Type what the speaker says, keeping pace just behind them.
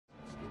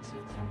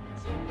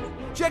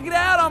Check it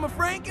out, I'm a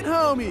Franken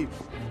homie.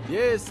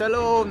 Yes,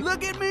 hello.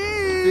 Look at me.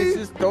 This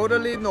is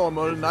totally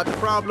normal, not a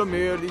problem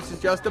here. This is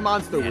just a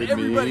monster with me.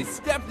 Everybody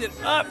stepped it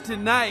up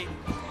tonight.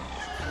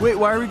 Wait,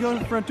 why are we going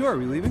to the front door? Are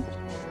we leaving?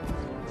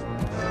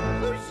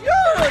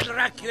 Bonjour,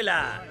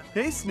 Dracula.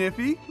 Hey,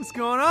 Sniffy. What's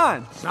going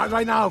on? Not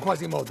right now,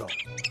 Quasimodo.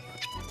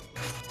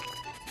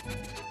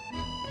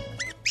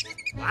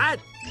 What?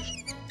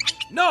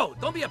 No,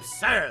 don't be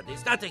absurd.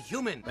 He's not a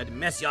human, but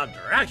Monsieur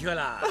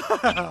Dracula.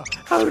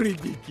 How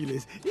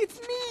ridiculous.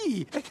 It's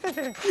me.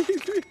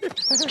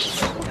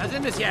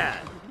 Cousin Monsieur,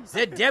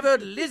 the devil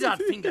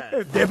lizard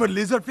finger. Devil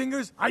lizard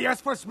fingers? I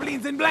asked for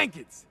spleens and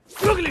blankets.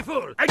 Ugly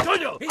fool! I told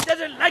you, he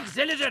doesn't like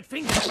the lizard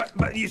finger.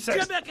 But you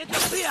said...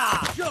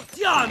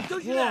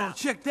 Whoa,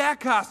 check that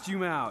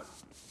costume out.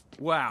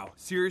 Wow,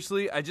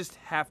 seriously, I just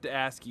have to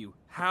ask you,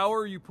 how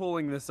are you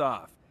pulling this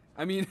off?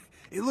 I mean,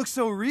 it looks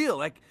so real,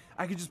 like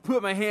I could just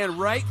put my hand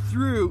right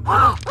through.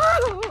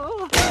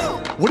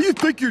 What do you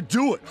think you're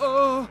doing?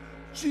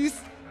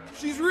 She's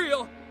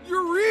real.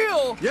 You're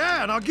real.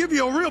 Yeah, and I'll give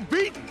you a real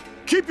beating.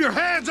 Keep your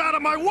hands out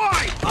of my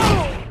wife!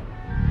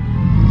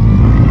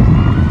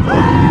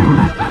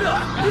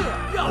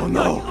 Oh,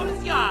 no.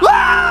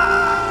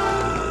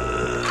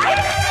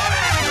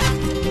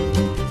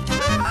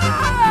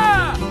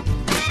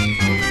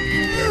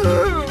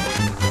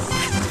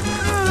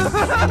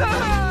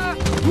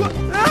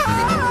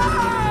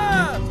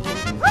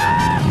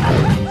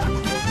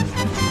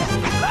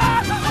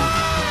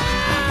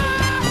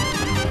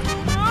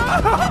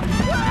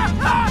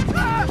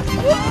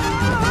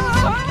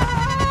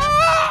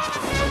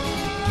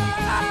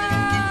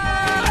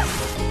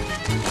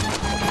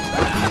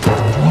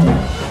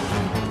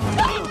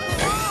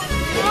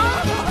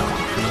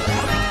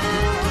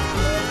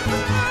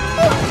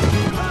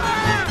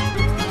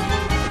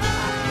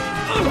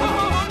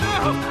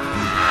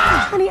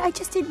 Honey, I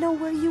just didn't know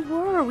where you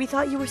were. We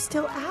thought you were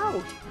still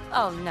out.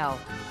 Oh, no.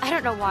 I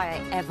don't know why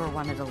I ever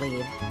wanted to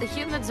leave. The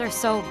humans are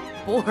so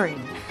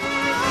boring.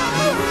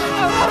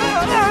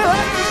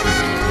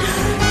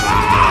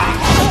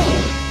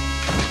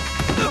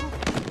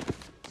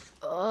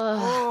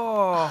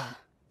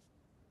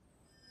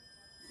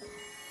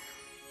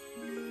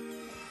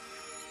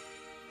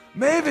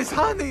 Mavis,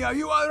 honey, are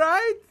you all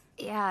right?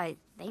 Yeah, I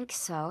think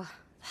so.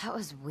 That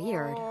was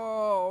weird.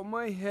 Oh,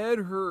 my head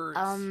hurts.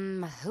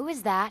 Who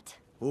is that?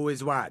 Who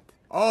is what?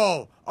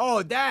 Oh,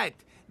 that.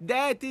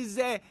 That is,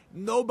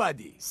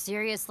 nobody.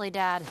 Seriously,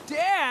 Dad?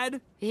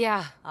 Dad?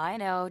 Yeah, I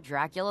know.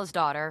 Dracula's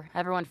daughter.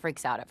 Everyone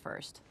freaks out at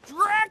first.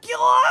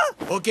 Dracula?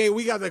 Okay,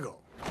 we gotta go.